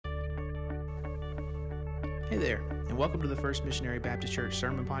Hey there, and welcome to the First Missionary Baptist Church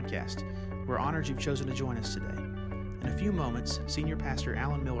Sermon Podcast. We're honored you've chosen to join us today. In a few moments, Senior Pastor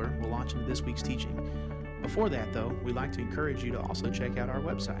Alan Miller will launch into this week's teaching. Before that, though, we'd like to encourage you to also check out our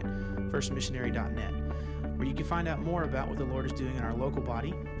website, firstmissionary.net, where you can find out more about what the Lord is doing in our local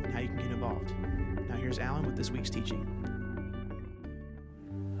body and how you can get involved. Now here's Alan with this week's teaching.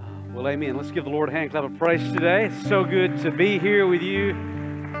 Well, amen. Let's give the Lord a hand clap of praise today. It's so good to be here with you.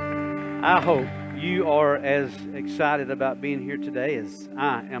 I hope you are as excited about being here today as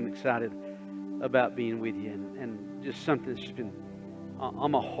I am excited about being with you. And just something that's been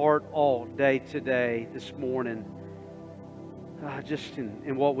on my heart all day today, this morning, just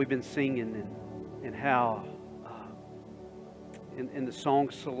in what we've been singing and how in the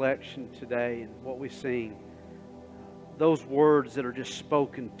song selection today and what we sing, those words that are just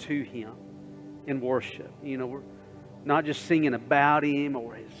spoken to Him in worship. You know, we're not just singing about Him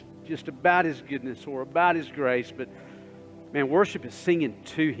or just about His goodness or about His grace, but man, worship is singing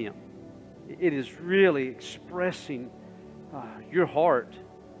to Him. It is really expressing your heart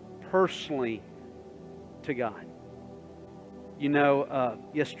personally to God. You know,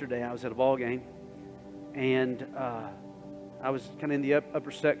 yesterday I was at a ball game, and I was kind of in the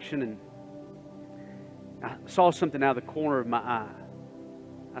upper section, and I saw something out of the corner of my eye.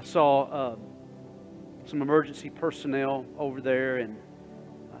 I saw some emergency personnel over there and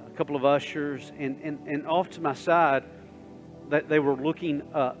a couple of ushers, and off to my side, that they were looking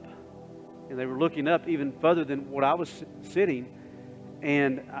up. And they were looking up even further than what I was sitting.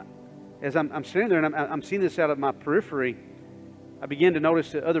 And as I'm standing there and I'm seeing this out of my periphery, I began to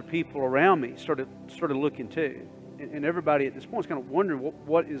notice that other people around me started looking too. And everybody at this point is kind of wondering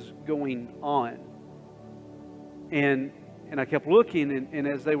what is going on. And I kept looking, and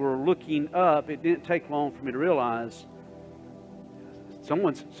as they were looking up, it didn't take long for me to realize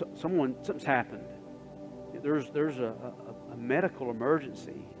something's happened. There's a medical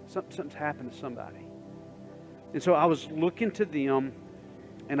emergency. Something's happened to somebody. And so I was looking to them,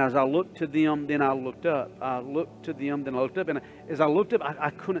 and as I looked to them, then I looked up. I looked to them, then I looked up, and as I looked up, I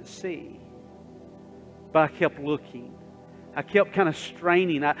couldn't see. But I kept looking. I kept kind of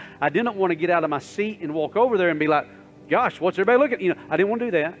straining. I didn't want to get out of my seat and walk over there and be like, gosh, what's everybody looking at? You know, I didn't want to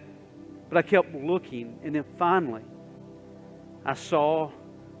do that. But I kept looking, and then finally, I saw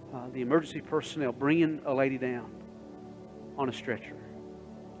the emergency personnel bringing a lady down on a stretcher.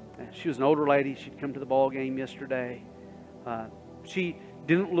 She was an older lady. She'd come to the ball game yesterday. She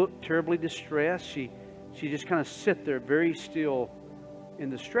didn't look terribly distressed. She just kind of sat there very still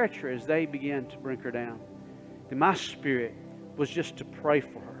in the stretcher as they began to bring her down. And my spirit was just to pray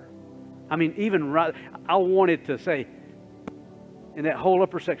for her. I mean, even right, I wanted to say, in that whole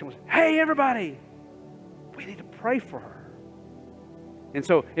upper section was, hey, everybody, we need to pray for her. And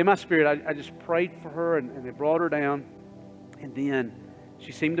so in my spirit, I just prayed for her, and they brought her down. And then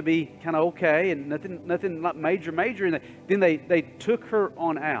she seemed to be kind of okay, and nothing like major. And then they took her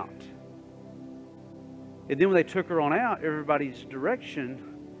on out. And then when they took her on out, everybody's direction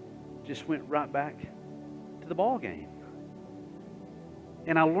just went right back to the ball game.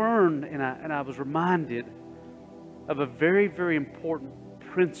 And I learned, and I was reminded of a very, very important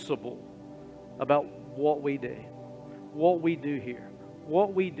principle about what we do here,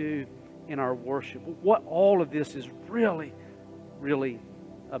 what we do in our worship, what all of this is really, really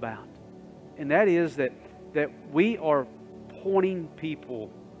about. And that is that we are pointing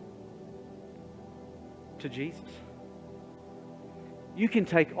people to Jesus. You can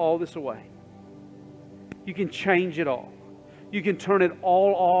take all this away. You can change it all. You can turn it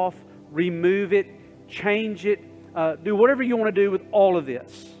all off, remove it, change it, do whatever you want to do with all of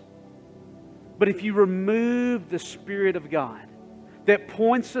this. But if you remove the Spirit of God that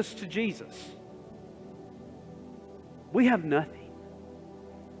points us to Jesus, we have nothing.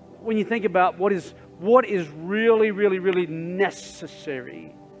 When you think about what is really, really, really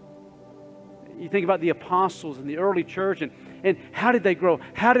necessary, you think about the apostles and the early church, and how did they grow?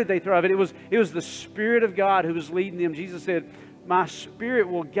 How did they thrive? And it was the Spirit of God who was leading them. Jesus said, my Spirit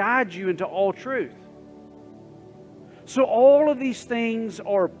will guide you into all truth. So all of these things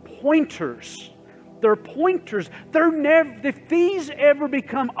are pointers. They're pointers. They're never, if these ever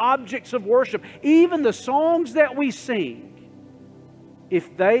become objects of worship, even the songs that we sing,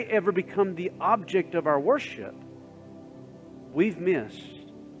 if they ever become the object of our worship, we've missed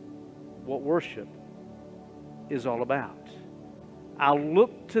what worship is all about. I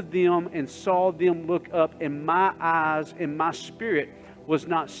looked to them and saw them look up, and my eyes and my spirit was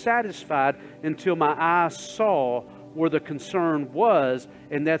not satisfied until my eyes saw where the concern was,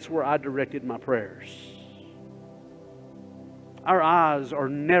 and that's where I directed my prayers. Our eyes are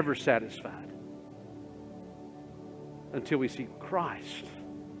never satisfied until we see Christ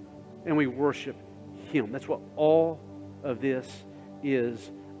and we worship Him. That's what all of this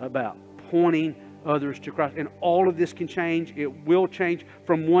is about, pointing others to Christ. And all of this can change. It will change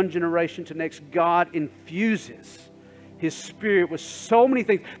from one generation to next. God infuses His Spirit with so many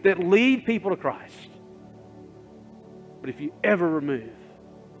things that lead people to Christ. But if you ever remove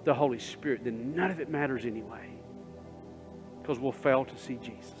the Holy Spirit, then none of it matters anyway, because we'll fail to see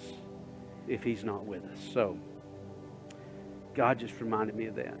Jesus if He's not with us. So God just reminded me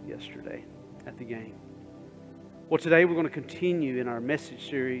of that yesterday at the game. Well, today we're going to continue in our message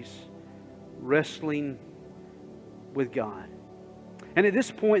series, Wrestling with God. And at this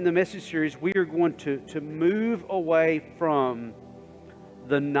point in the message series, we are going to move away from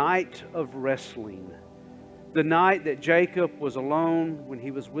the night of wrestling, the night that Jacob was alone when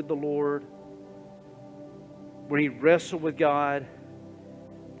he was with the Lord, when he wrestled with God.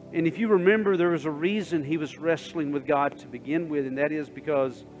 And if you remember, there was a reason he was wrestling with God to begin with, and that is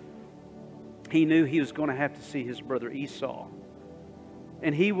because he knew he was going to have to see his brother Esau.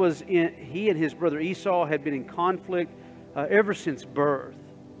 And he and his brother Esau had been in conflict ever since birth.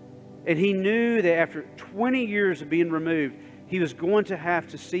 And he knew that after 20 years of being removed, he was going to have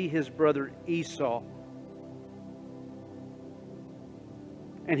to see his brother Esau.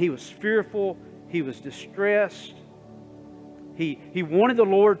 And he was fearful. He was distressed. He wanted the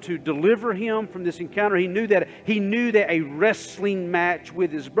Lord to deliver him from this encounter. He knew that a wrestling match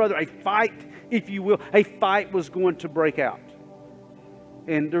with his brother, a fight, if you will, a fight was going to break out.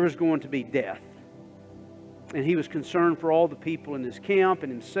 And there was going to be death. And he was concerned for all the people in his camp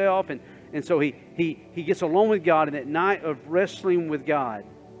and himself. And so he gets alone with God in that night of wrestling with God.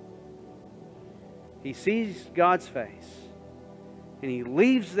 He sees God's face. And he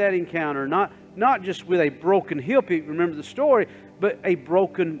leaves that encounter not just with a broken hip, remember the story, but a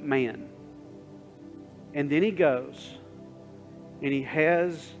broken man. And then he goes and he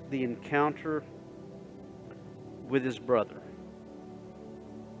has the encounter with his brother.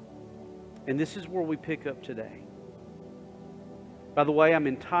 And this is where we pick up today. By the way, I'm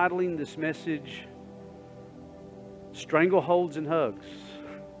entitling this message, Strangleholds and Hugs.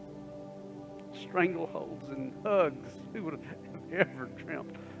 Strangleholds and hugs. Who would have ever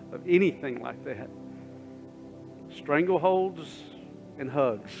dreamt of anything like that? Strangleholds and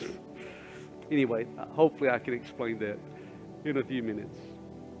hugs. Anyway, hopefully I can explain that in a few minutes.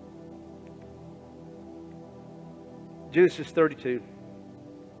 Genesis 32,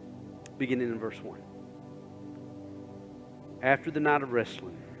 beginning in verse 1. After the night of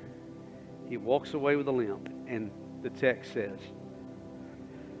wrestling, he walks away with a limp, and the text says,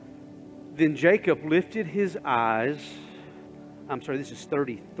 then Jacob lifted his eyes. This is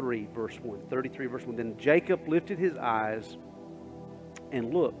 33, verse 1. 33, verse 1. Then Jacob lifted his eyes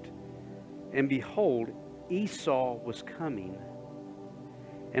and looked, and behold, Esau was coming,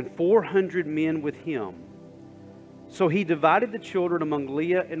 and 400 men with him. So he divided the children among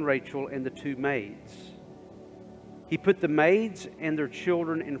Leah and Rachel and the two maids. He put the maids and their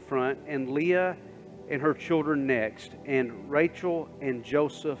children in front, and Leah and her children next, and Rachel and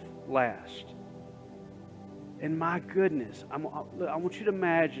Joseph last. And my goodness, I want you to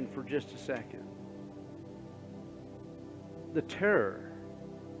imagine for just a second the terror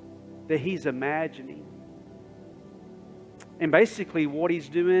that he's imagining. And basically what he's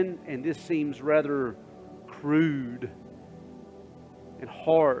doing, and this seems rather crude and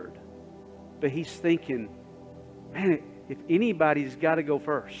hard, but he's thinking, man, if anybody's got to go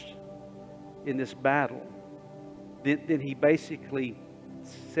first in this battle, then he basically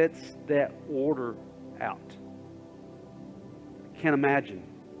sets that order out. Can't imagine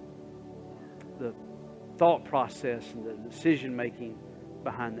the thought process and the decision making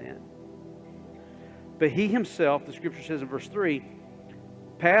behind that. But he himself, the scripture says in verse 3,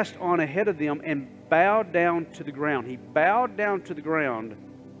 passed on ahead of them and bowed down to the ground. He bowed down to the ground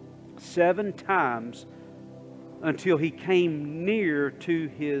 7 times until he came near to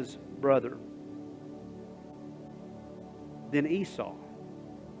his brother. Then Esau,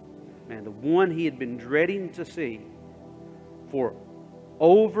 man, the one he had been dreading to see for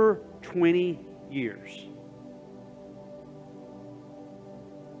over 20 years.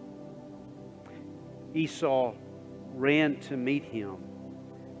 Esau ran to meet him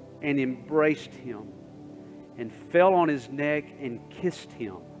and embraced him and fell on his neck and kissed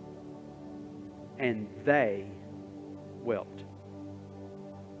him. And they wept.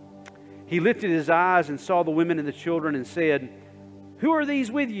 He lifted his eyes and saw the women and the children and said, "Who are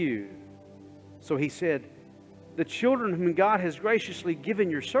these with you?" So he said, "The children whom God has graciously given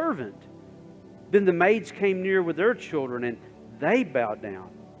your servant." Then the maids came near with their children, and they bowed down.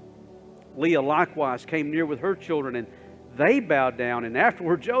 Leah likewise came near with her children, and they bowed down. And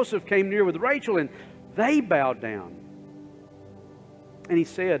afterward Joseph came near with Rachel, and they bowed down. And he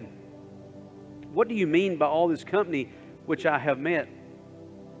said, "What do you mean by all this company which I have met?"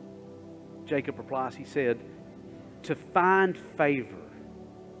 Jacob replies, he said, "To find favor.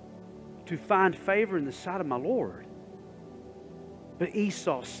 To find favor in the sight of my Lord." But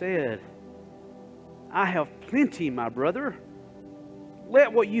Esau said, "I have plenty, my brother.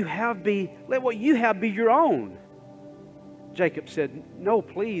 Let what you have be your own." Jacob said, "No,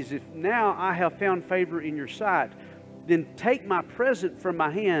 please, if now I have found favor in your sight, then take my present from my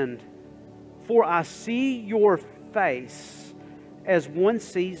hand, for I see your face as one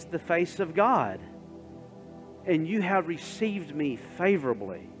sees the face of God, and you have received me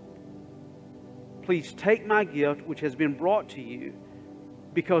favorably. Please take my gift which has been brought to you,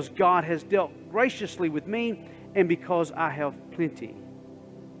 because God has dealt graciously with me, and because I have plenty."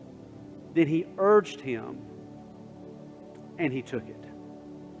 Then he urged him, and he took it.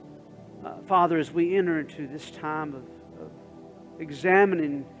 Father, as we enter into this time of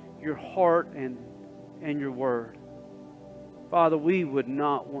examining your heart and your word, Father, we would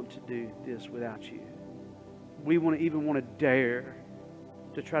not want to do this without you. We want to dare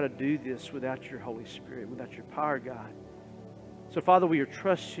to try to do this without your Holy Spirit, without your power, God. So, Father, we are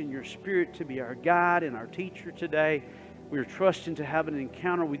trusting your Spirit to be our guide and our teacher today. We are trusting to have an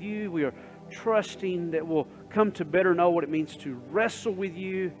encounter with you. We are trusting that we'll come to better know what it means to wrestle with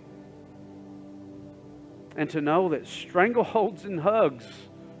you, and to know that strangleholds and hugs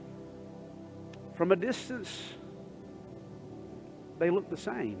from a distance, they look the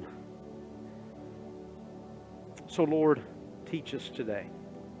same. So, Lord, teach us today.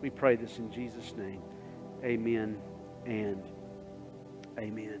 We pray this in Jesus' name. Amen and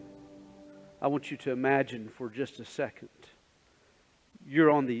amen. I want you to imagine for just a second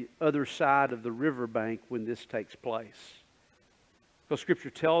you're on the other side of the riverbank when this takes place. Because Scripture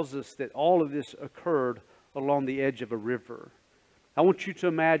tells us that all of this occurred along the edge of a river. I want you to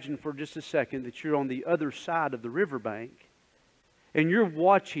imagine for just a second that you're on the other side of the riverbank, and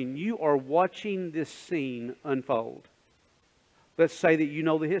you are watching this scene unfold. Let's say that you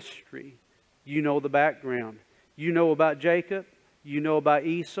know the history, you know the background, you know about Jacob, you know about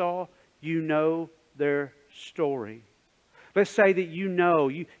Esau, you know their story. Let's say that you know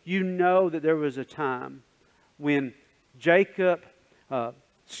that there was a time when Jacob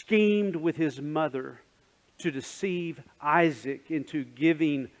schemed with his mother to deceive Isaac into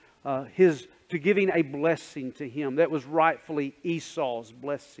giving a blessing to him that was rightfully Esau's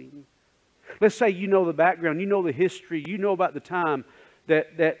blessing. Let's say you know the background, you know the history, you know about the time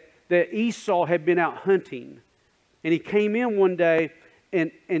that Esau had been out hunting, and he came in one day,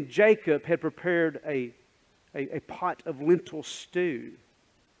 and Jacob had prepared a pot of lentil stew.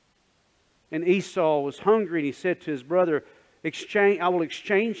 And Esau was hungry, and he said to his brother, I will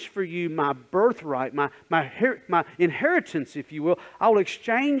exchange for you my birthright, my inheritance, if you will. I will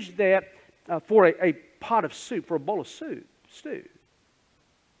exchange that for a pot of soup, for a bowl of stew.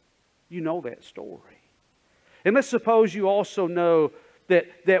 You know that story. And let's suppose you also know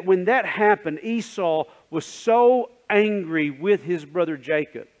that when that happened, Esau was so angry with his brother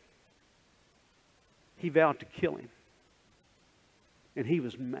Jacob, he vowed to kill him. And he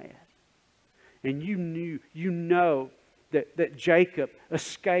was mad. And you know that Jacob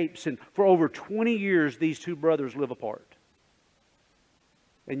escapes, and for over 20 years these two brothers live apart.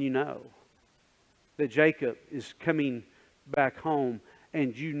 And you know that Jacob is coming back home,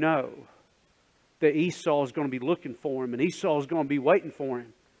 and you know that Esau is going to be looking for him, and Esau is going to be waiting for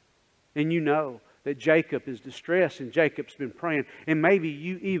him. And you know that Jacob is distressed, and Jacob's been praying. And maybe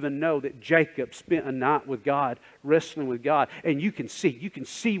you even know that Jacob spent a night with God, wrestling with God. And you can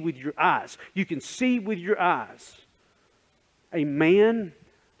see with your eyes. You can see with your eyes a man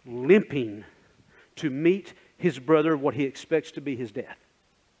limping to meet his brother, what he expects to be his death.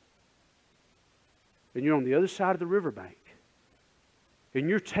 And you're on the other side of the riverbank. And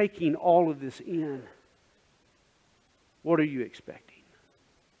you're taking all of this in. What are you expecting?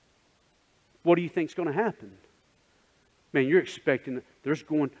 What do you think is going to happen? Man, you're expecting there's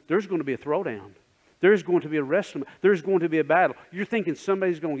going to be a throwdown. There's going to be a wrestling. There's going to be a battle. You're thinking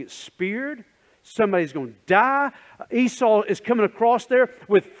somebody's going to get speared. Somebody's going to die. Esau is coming across there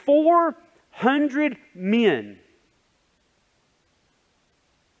with 400 men.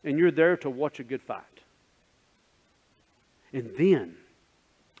 And you're there to watch a good fight. And then,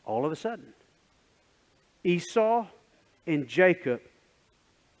 all of a sudden, Esau and Jacob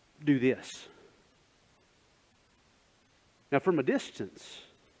do this. Now, from a distance,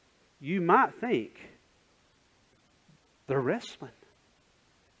 you might think they're wrestling.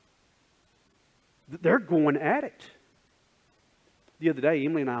 They're going at it. The other day,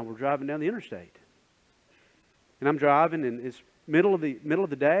 Emily and I were driving down the interstate. And I'm driving, and it's middle of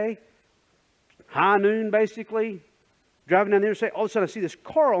the day, high noon basically, driving down the interstate. All of a sudden I see this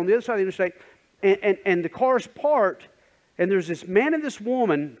car on the other side of the interstate, and the car's parked, and there's this man and this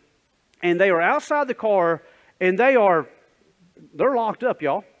woman, and they are outside the car, and they're locked up,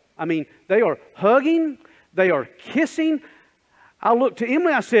 y'all. I mean, they are hugging, they are kissing. I looked to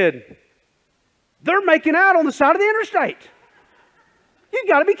Emily, I said, they're making out on the side of the interstate. You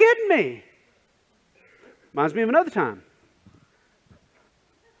got to be kidding me. Reminds me of another time.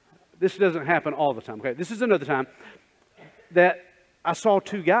 This doesn't happen all the time, okay? This is another time that I saw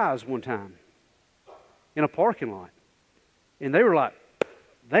two guys one time in a parking lot. And they were like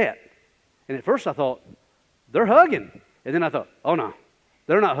that. And at first I thought, they're hugging. And then I thought, oh no,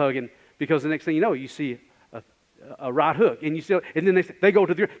 they're not hugging, because the next thing you know, you see a right hook. And you see, and then they go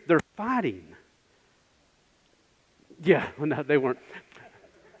to they're fighting. Yeah, no, they weren't.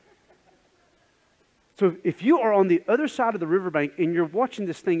 So if you are on the other side of the riverbank and you're watching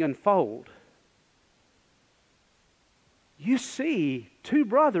this thing unfold, you see two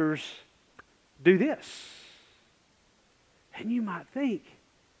brothers do this. And you might think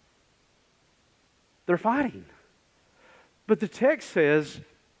they're fighting. But the text says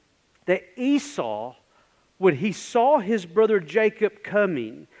that Esau, when he saw his brother Jacob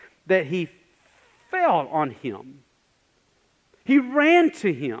coming, that he fell on him. He ran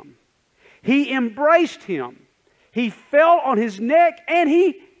to him. He embraced him. He fell on his neck and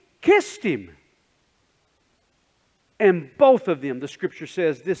he kissed him. And both of them, the scripture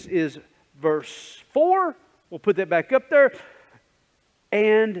says, this is verse 4. We'll put that back up there.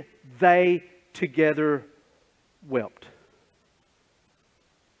 And they together wept.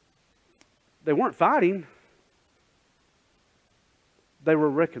 They weren't fighting. They were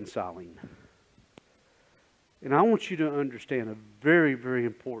reconciling. And I want you to understand a very, very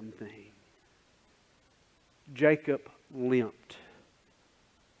important thing. Jacob limped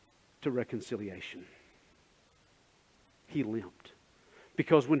to reconciliation. He limped.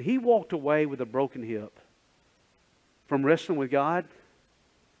 Because when he walked away with a broken hip from wrestling with God,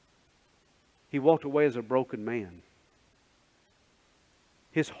 he walked away as a broken man.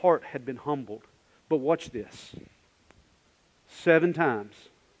 His heart had been humbled. But watch this. 7 times.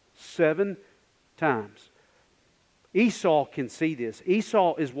 7 times. Esau can see this.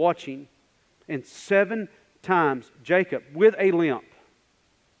 Esau is watching, and 7 times Jacob, with a limp,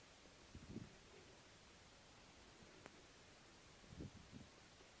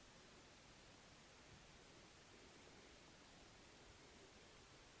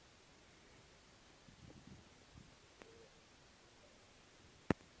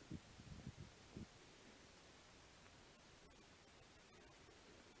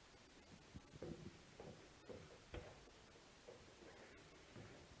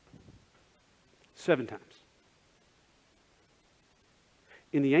 seven times.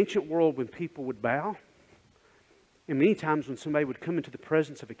 In the ancient world, when people would bow, and many times when somebody would come into the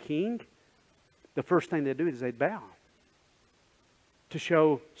presence of a king, the first thing they'd do is they'd bow to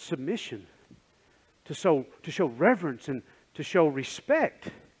show submission, to show reverence, and to show respect.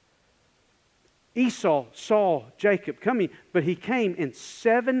 Esau saw Jacob coming, but he came, and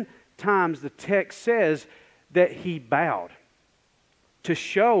 7 times the text says that he bowed to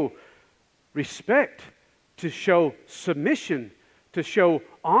show respect, to show submission, to show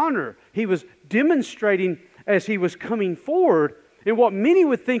honor. He was demonstrating as he was coming forward in what many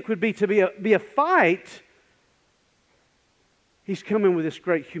would think would be to be a fight. He's coming with this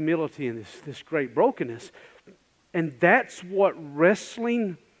great humility and this great brokenness. And that's what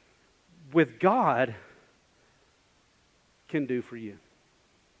wrestling with God can do for you.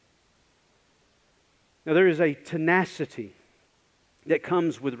 Now, there is a tenacity that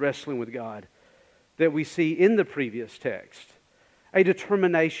comes with wrestling with God that we see in the previous text. A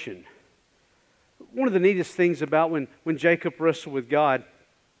determination. One of the neatest things about when Jacob wrestled with God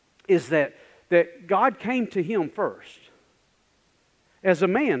is that God came to him first. As a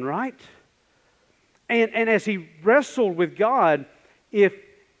man, right? And as he wrestled with God, if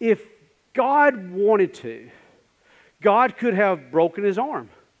God wanted to, God could have broken his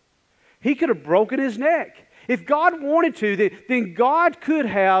arm. He could have broken his neck. If God wanted to, then God could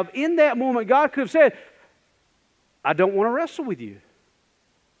have, in that moment, God could have said, I don't want to wrestle with you.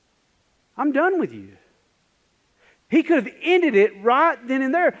 I'm done with you. He could have ended it right then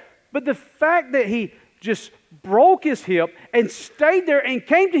and there. But the fact that he just broke his hip and stayed there and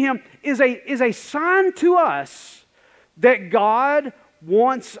came to him is a sign to us that God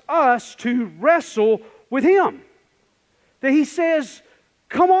wants us to wrestle with him. That he says,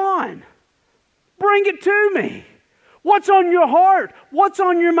 come on. Bring it to me. What's on your heart? What's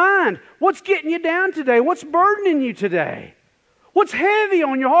on your mind? What's getting you down today? What's burdening you today? What's heavy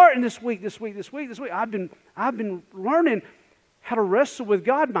on your heart? And this week, I've been learning how to wrestle with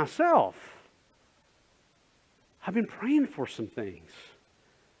God myself. I've been praying for some things.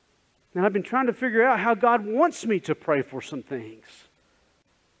 And I've been trying to figure out how God wants me to pray for some things.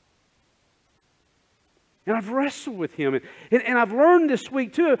 And I've wrestled with Him. And I've learned this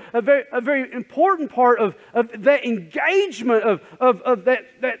week, too, a very important part of that engagement, of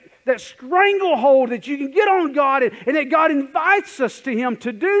that stranglehold that you can get on God, and that God invites us to Him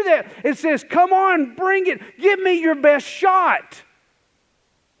to do that. It says, come on, bring it. Give me your best shot.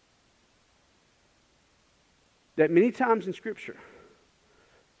 That many times in Scripture,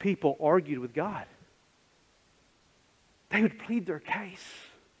 people argued with God. They would plead their case.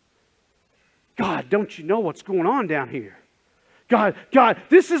 God, don't you know what's going on down here? God,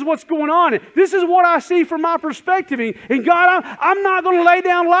 this is what's going on. This is what I see from my perspective. And God, I'm not going to lay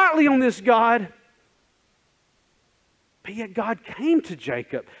down lightly on this, God. But yet God came to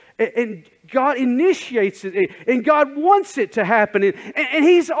Jacob. And God initiates it. And God wants it to happen. And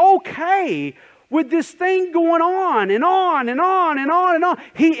He's okay with this thing going on and on and on and on and on.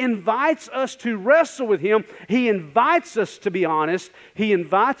 He invites us to wrestle with Him. He invites us to be honest. He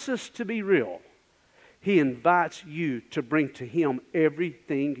invites us to be real. He invites you to bring to Him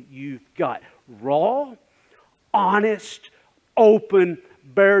everything you've got. Raw, honest, open,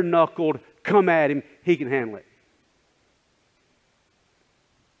 bare-knuckled. Come at Him. He can handle it.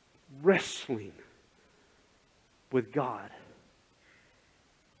 Wrestling with God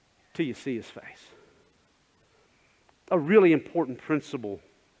till you see His face. A really important principle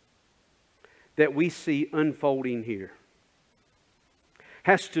that we see unfolding here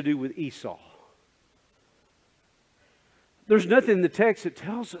has to do with Esau. There's nothing in the text that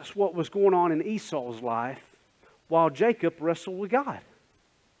tells us what was going on in Esau's life while Jacob wrestled with God.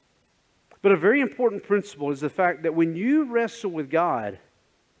 But a very important principle is the fact that when you wrestle with God,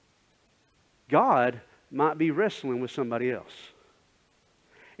 God might be wrestling with somebody else.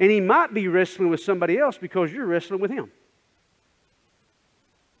 And He might be wrestling with somebody else because you're wrestling with Him.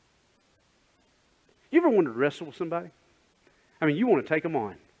 You ever wanted to wrestle with somebody? I mean, you want to take them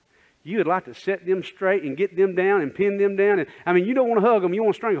on. You would like to set them straight and get them down and pin them down. And you don't want to hug them. You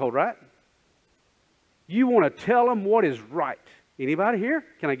want a stranglehold, right? You want to tell them what is right. Anybody here?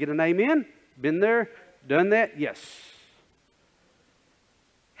 Can I get an amen? Been there? Done that? Yes.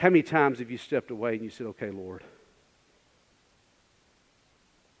 How many times have you stepped away and you said, okay, Lord,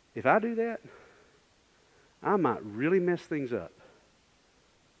 if I do that, I might really mess things up.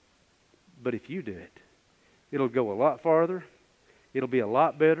 But if you do it, it'll go a lot farther. It'll be a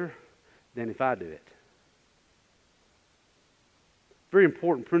lot better than if I do it. Very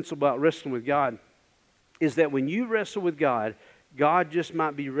important principle about wrestling with God is that when you wrestle with God, God just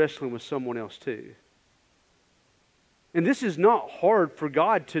might be wrestling with someone else too. And this is not hard for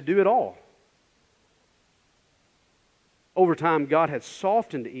God to do at all. Over time, God had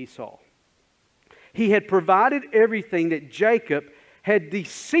softened Esau. He had provided everything that Jacob had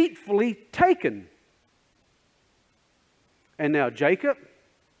deceitfully taken. And now Jacob,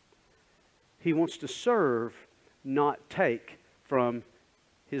 he wants to serve, not take from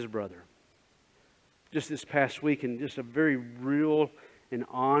his brother. Just this past week, in just a very real and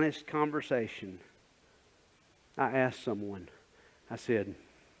honest conversation, I asked someone, I said,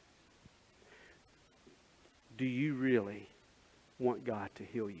 do you really want God to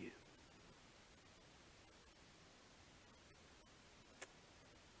heal you?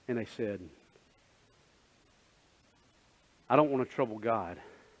 And they said, I don't want to trouble God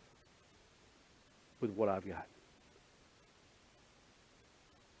with what I've got.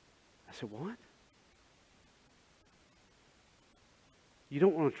 I said, what? You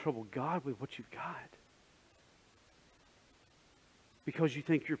don't want to trouble God with what you've got? Because you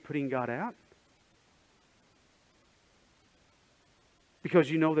think you're putting God out?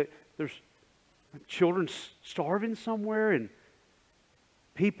 Because you know that there's children starving somewhere and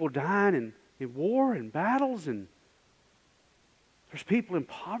people dying in war and battles, and there's people in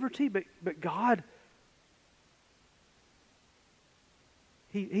poverty, but God,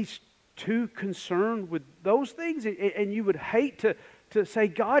 He's too concerned with those things, and you would hate to say,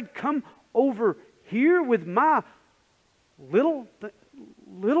 God, come over here with my little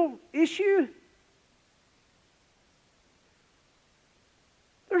issue.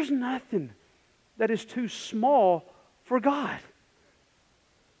 There's nothing that is too small for God.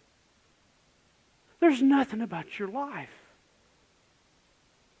 There's nothing about your life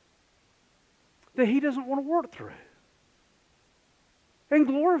that He doesn't want to work through and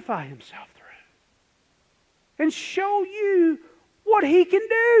glorify Himself through. and show you what He can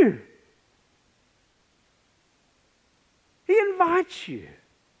do. He invites you.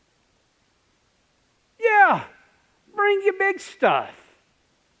 Yeah, bring your big stuff.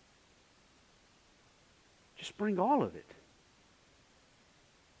 Just bring all of it.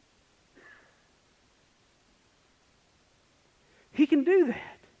 He can do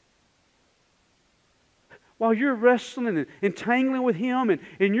that. While you're wrestling and entangling with Him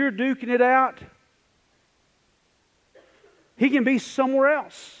and you're duking it out, He can be somewhere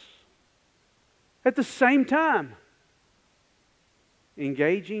else at the same time,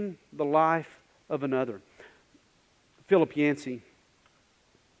 engaging the life of another. Philip Yancey,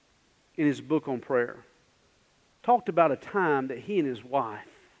 in his book on prayer, talked about a time that he and his wife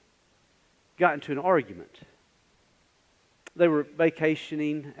got into an argument. They were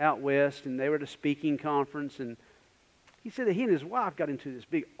vacationing out west, and they were at a speaking conference, and he said that he and his wife got into this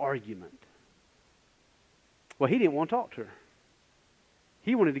big argument. Well, he didn't want to talk to her.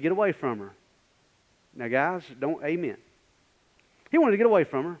 He wanted to get away from her. Now, guys, don't amen. He wanted to get away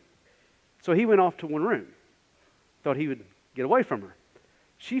from her, so he went off to one room. Thought he would get away from her.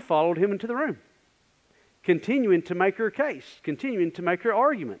 She followed him into the room, continuing to make her case, continuing to make her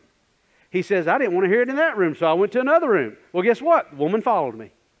argument. He says, I didn't want to hear it in that room, so I went to another room. Well, guess what? The woman followed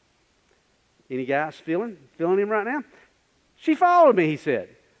me. Any guys feeling him right now? She followed me, he said.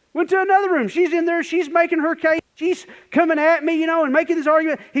 Went to another room. She's in there. She's making her case. She's coming at me, and making this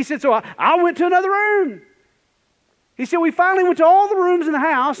argument. He said, so I went to another room. He said, we finally went to all the rooms in the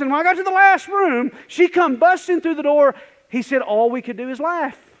house, and when I got to the last room, she come busting through the door. He said, all we could do is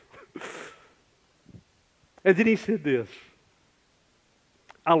laugh. And then he said this.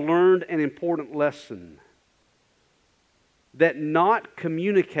 I learned an important lesson, that not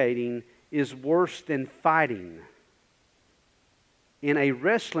communicating is worse than fighting. In a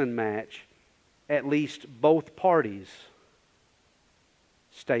wrestling match, at least both parties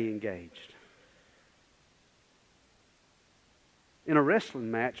stay engaged. In a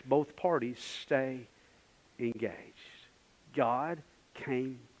wrestling match, both parties stay engaged. God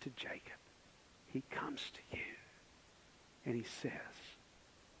came to Jacob. He comes to you, and He says,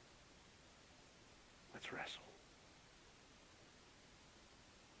 let's wrestle.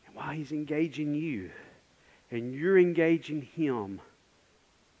 And while He's engaging you, and you're engaging Him,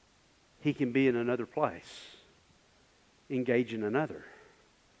 He can be in another place, engaging another.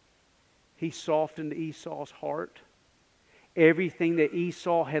 He softened Esau's heart. Everything that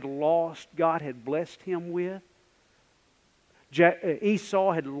Esau had lost, God had blessed him with.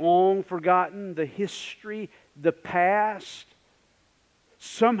 Esau had long forgotten the history, the past.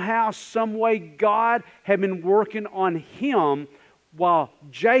 Somehow, some way, God had been working on him while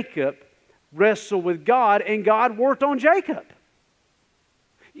Jacob wrestled with God, and God worked on Jacob.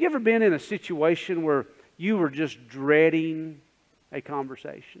 You ever been in a situation where you were just dreading a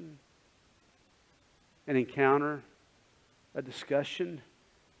conversation, an encounter, a discussion,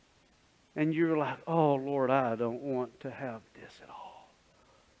 and you're like, oh, Lord, I don't want to have this at all.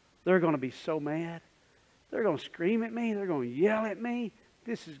 They're going to be so mad. They're going to scream at me. They're going to yell at me.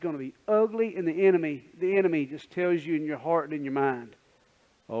 This is going to be ugly. And the enemy just tells you in your heart and in your mind,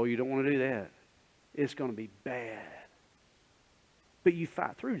 oh, you don't want to do that. It's going to be bad. But you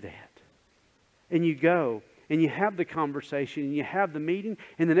fight through that. And you go, and you have the conversation, and you have the meeting,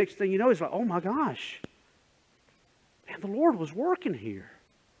 and the next thing you know, it's like, oh my gosh. Man, the Lord was working here.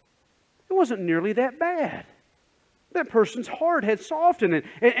 It wasn't nearly that bad. That person's heart had softened.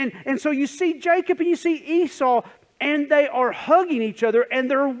 And so you see Jacob and you see Esau, and they are hugging each other, and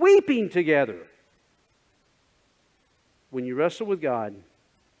they're weeping together. When you wrestle with God,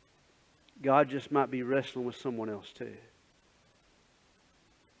 God just might be wrestling with someone else too.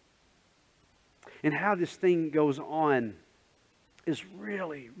 And how this thing goes on is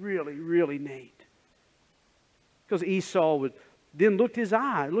really, really, really neat. Because Esau would then looked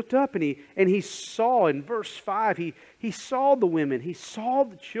up, and he saw in verse 5, he saw the women, he saw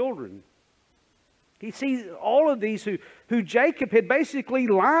the children. He sees all of these who Jacob had basically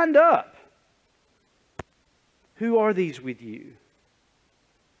lined up. Who are these with you?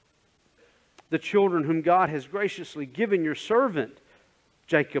 The children whom God has graciously given your servant,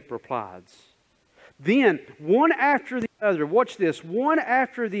 Jacob replies. Then, one after the other, watch this, one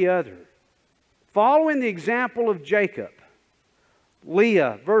after the other, following the example of Jacob,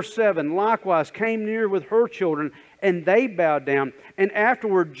 Leah, verse 7, likewise came near with her children, and they bowed down. And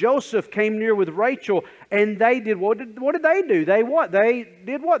afterward, Joseph came near with Rachel, and they did what did they do? They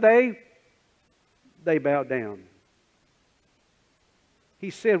did what? They bowed down.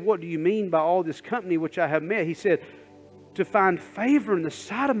 He said, what do you mean by all this company which I have met? He said, to find favor in the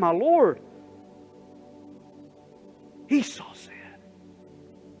sight of my Lord. Esau said,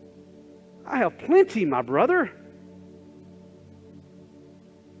 I have plenty, my brother.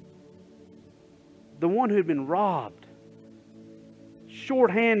 The one who had been robbed,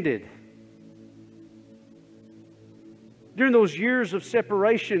 short-handed. During those years of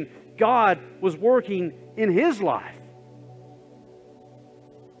separation, God was working in his life.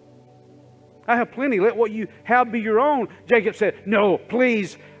 I have plenty. Let what you have be your own. Jacob said, no,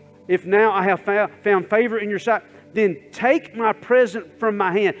 please. If now I have found favor in your sight, then take my present from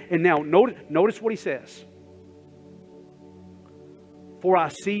my hand. And now notice what he says. For I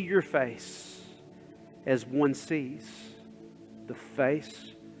see your face as one sees the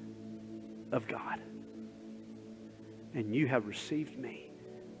face of God. And you have received me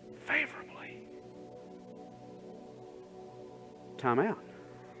favorably. Time out.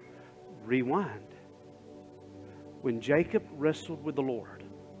 Rewind. When Jacob wrestled with the Lord,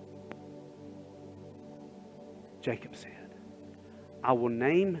 Jacob said, I will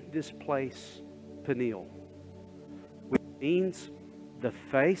name this place Peniel, which means the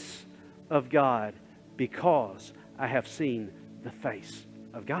face of God, because I have seen the face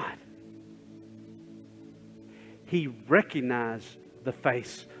of God. He recognized the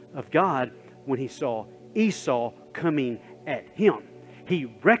face of God when he saw Esau coming at him. He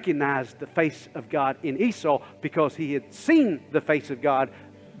recognized the face of God in Esau because he had seen the face of God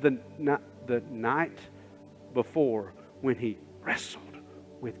the night before when he wrestled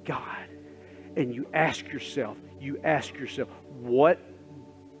with God. And you ask yourself, what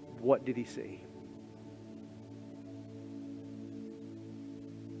did he see?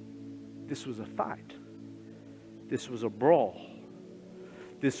 This was a fight. This was a brawl.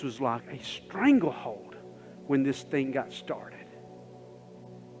 This was like a stranglehold when this thing got started.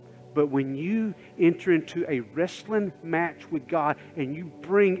 But when you enter into a wrestling match with God and you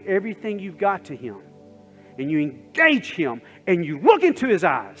bring everything you've got to Him and you engage Him and you look into His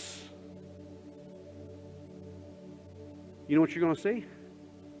eyes, you know what you're going to see?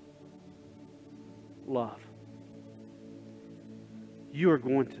 Love. You are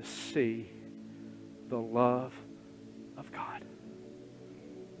going to see the love of God.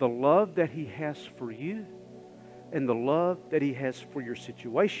 The love that He has for you, and the love that He has for your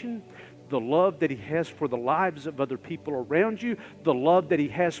situation, the love that He has for the lives of other people around you, the love that He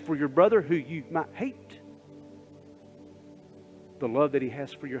has for your brother who you might hate, the love that He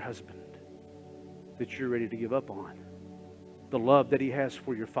has for your husband that you're ready to give up on, the love that He has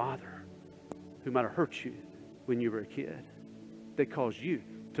for your father who might have hurt you when you were a kid, that caused you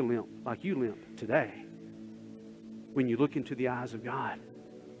to limp like you limp today. When you look into the eyes of God,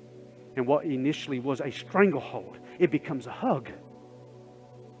 and what initially was a stranglehold, it becomes a hug.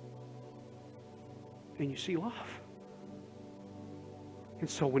 And you see love. And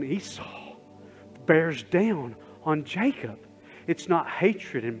so when Esau bears down on Jacob, it's not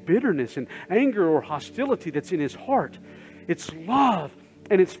hatred and bitterness and anger or hostility that's in his heart. It's love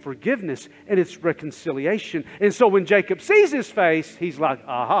and it's forgiveness and it's reconciliation. And so when Jacob sees his face, he's like,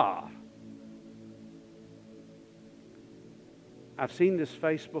 aha. I've seen this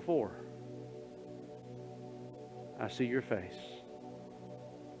face before. I see your face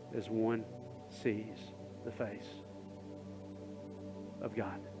as one sees the face of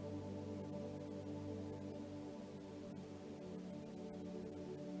God.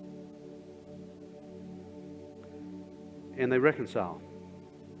 And they reconcile.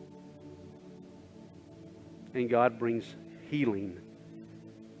 And God brings healing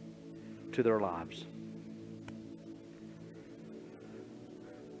to their lives.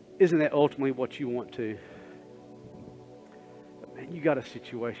 Isn't that ultimately what you want to? Man, you got a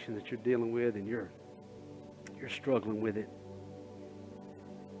situation that you're dealing with and you're struggling with it.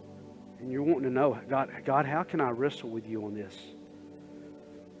 And you're wanting to know, God, how can I wrestle with you on this?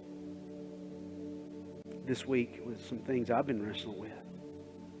 This week with some things I've been wrestling with.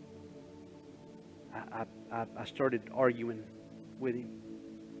 I started arguing with him.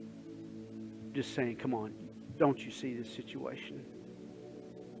 Just saying, come on, don't you see this situation?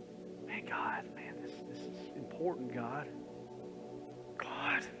 Man, God, man, this is important, God.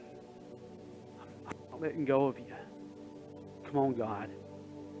 God, I'm not letting go of you. Come on, God.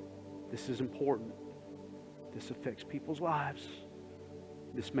 This is important. This affects people's lives.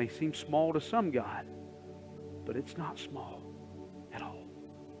 This may seem small to some, God, but it's not small at all.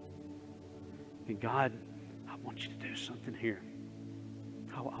 And God, I want you to do something here.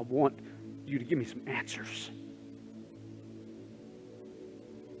 I want you to give me some answers.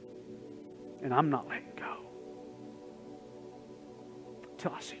 And I'm not letting go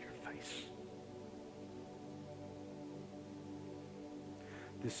until I see your face.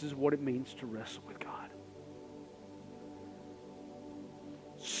 This is what it means to wrestle with God.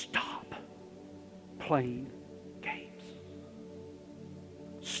 playing games.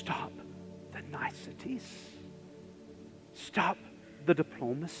 Stop the niceties. Stop the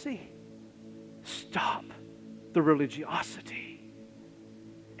diplomacy. Stop the religiosity.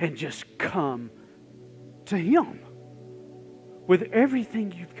 And just come to Him with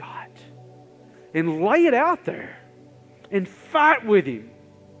everything you've got. And lay it out there. And fight with Him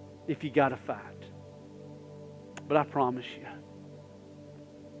if you got to fight. But I promise you,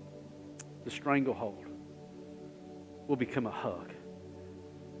 the stranglehold will become a hug.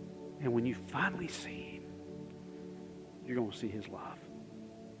 And when you finally see Him, you're going to see His love.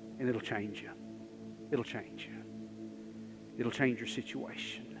 And it'll change you. It'll change you. It'll change your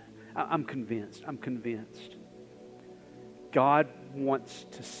situation. I'm convinced. God wants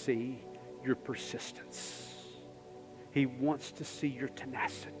to see your persistence. He wants to see your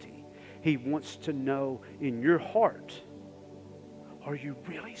tenacity. He wants to know in your heart, are you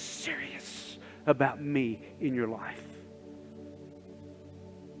really serious about me in your life?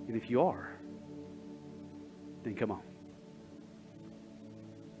 And if you are, then come on.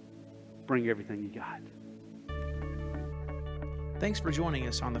 Bring everything you got. Thanks for joining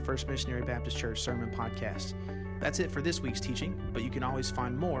us on the First Missionary Baptist Church Sermon Podcast. That's it for this week's teaching, but you can always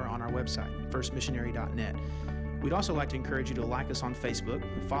find more on our website, firstmissionary.net. We'd also like to encourage you to like us on Facebook,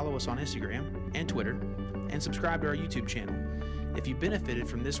 follow us on Instagram and Twitter, and subscribe to our YouTube channel. If you benefited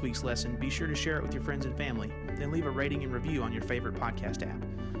from this week's lesson, be sure to share it with your friends and family, then leave a rating and review on your favorite podcast app.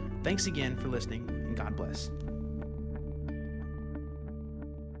 Thanks again for listening, and God bless.